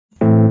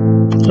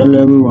Hello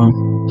everyone,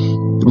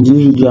 in this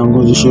video I'm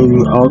going to show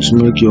you how to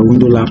make your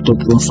Windows laptop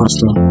run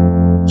faster.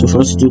 So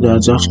first to do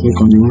that, just click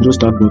on the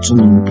Windows Start button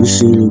on your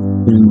PC,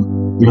 then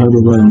you head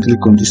over and click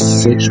on the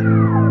search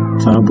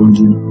tab on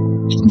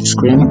the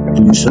screen,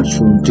 then you search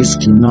for this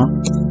cleaner,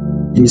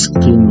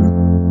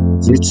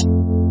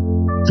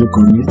 click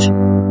on it.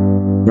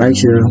 Right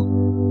here,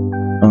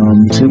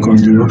 click on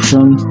the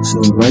option.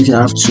 So right here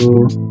I have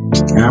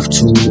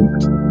to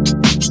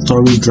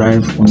storage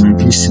drive on my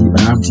PC.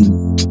 I have the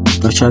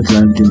virtual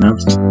drive, then I have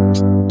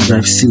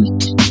drive C.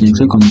 Then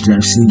click on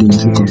drive C, then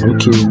click on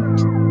OK.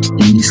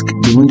 Then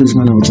the Windows is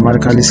going to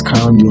automatically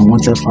scan the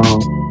unwanted file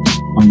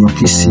on your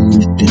PC.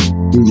 Then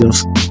you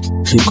just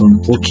click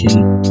on OK.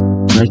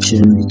 Right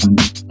here, you can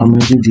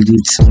permanently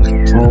delete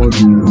all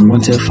the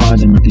unwanted file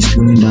that might be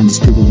spinning down the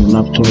speed of your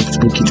laptop to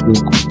make it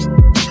work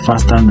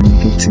faster and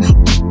effective.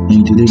 And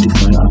you delete the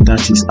file, and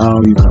that is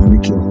how you can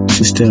make your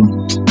system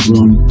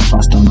run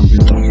faster and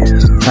better.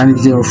 Find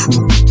it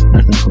helpful,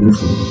 like and follow.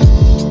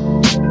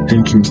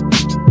 Thank you.